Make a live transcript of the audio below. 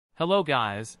Hello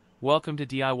guys, welcome to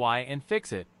DIY and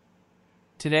Fix It.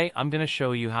 Today I'm going to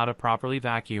show you how to properly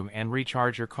vacuum and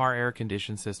recharge your car air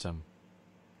condition system.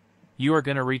 You are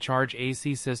going to recharge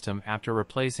AC system after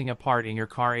replacing a part in your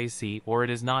car AC or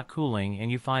it is not cooling and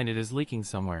you find it is leaking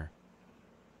somewhere.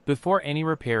 Before any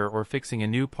repair or fixing a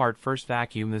new part, first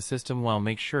vacuum the system well,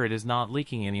 make sure it is not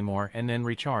leaking anymore and then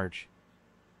recharge.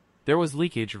 There was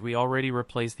leakage, we already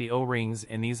replaced the O-rings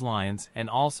in these lines and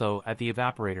also at the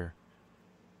evaporator.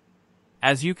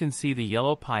 As you can see, the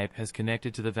yellow pipe has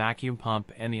connected to the vacuum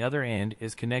pump and the other end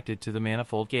is connected to the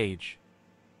manifold gauge.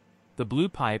 The blue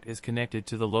pipe is connected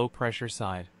to the low pressure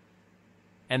side.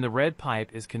 And the red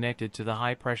pipe is connected to the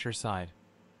high pressure side.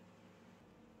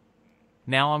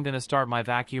 Now I'm going to start my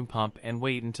vacuum pump and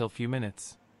wait until few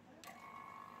minutes.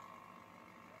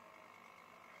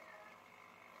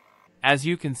 As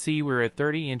you can see, we're at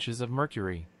 30 inches of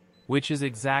mercury, which is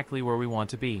exactly where we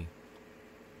want to be.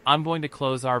 I'm going to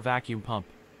close our vacuum pump.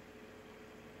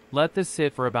 Let this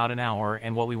sit for about an hour,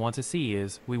 and what we want to see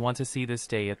is, we want to see this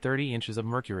stay at 30 inches of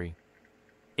mercury.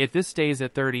 If this stays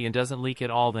at 30 and doesn't leak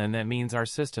at all, then that means our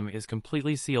system is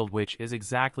completely sealed, which is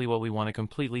exactly what we want, a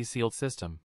completely sealed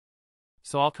system.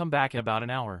 So I'll come back in about an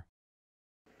hour.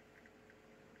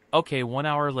 Okay, 1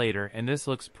 hour later, and this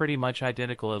looks pretty much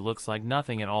identical. It looks like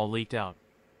nothing at all leaked out.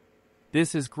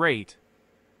 This is great.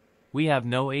 We have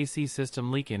no AC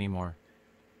system leak anymore.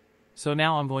 So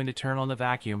now I'm going to turn on the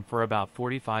vacuum for about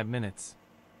 45 minutes.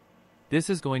 This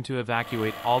is going to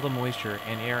evacuate all the moisture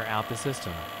and air out the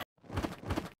system.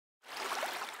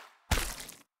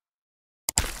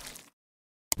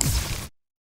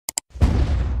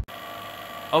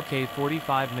 Okay,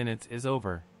 45 minutes is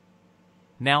over.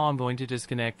 Now I'm going to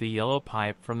disconnect the yellow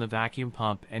pipe from the vacuum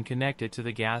pump and connect it to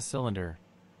the gas cylinder.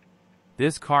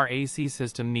 This car AC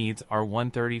system needs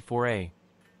R134A.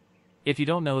 If you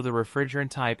don't know the refrigerant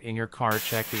type in your car,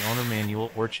 check the owner manual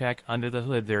or check under the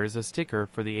hood. There is a sticker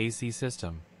for the AC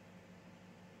system.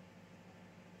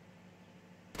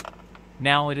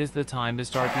 Now it is the time to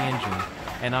start the engine,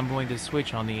 and I'm going to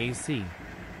switch on the AC.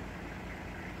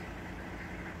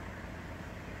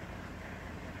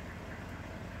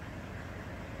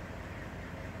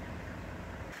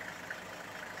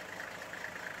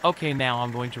 Okay, now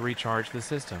I'm going to recharge the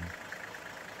system.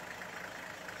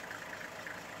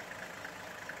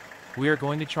 We are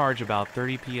going to charge about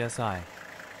 30 psi.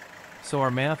 So our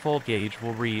manifold gauge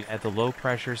will read at the low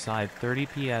pressure side 30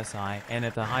 psi and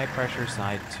at the high pressure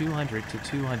side 200 to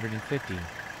 250.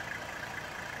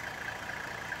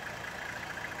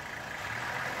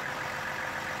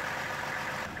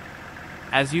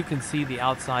 As you can see, the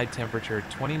outside temperature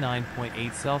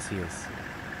 29.8 Celsius.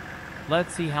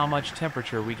 Let's see how much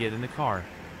temperature we get in the car.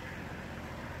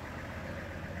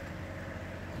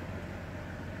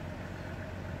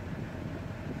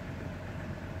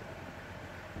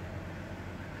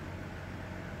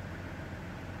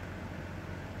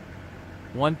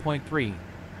 .3.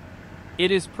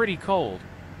 It is pretty cold.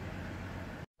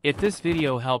 If this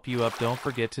video helped you up, don't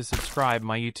forget to subscribe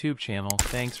my YouTube channel.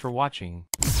 Thanks for watching.